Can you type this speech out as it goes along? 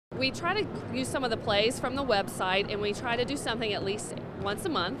We try to use some of the plays from the website, and we try to do something at least once a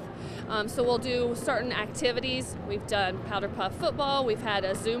month. So we'll do certain activities. We've done powder puff football. We've had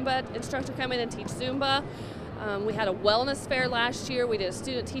a Zumba instructor come in and teach Zumba. We had a wellness fair last year. We did a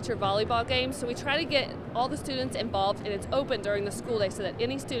student-teacher volleyball game. So we try to get all the students involved, and it's open during the school day so that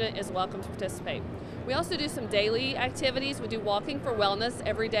any student is welcome to participate. We also do some daily activities. We do walking for wellness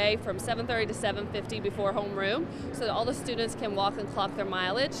every day from 7:30 to 7:50 before homeroom, so that all the students can walk and clock their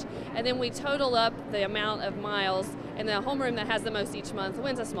mileage. And then we total up the amount of miles, and the homeroom that has the most each month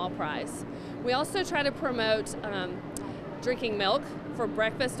wins a small prize. We also try to promote drinking milk for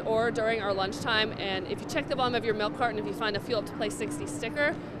breakfast or during our lunchtime, and if you check the bottom of your milk carton, if you find a Fuel Up to Play 60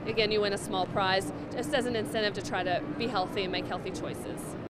 sticker, again, you win a small prize, just as an incentive to try to be healthy and make healthy choices.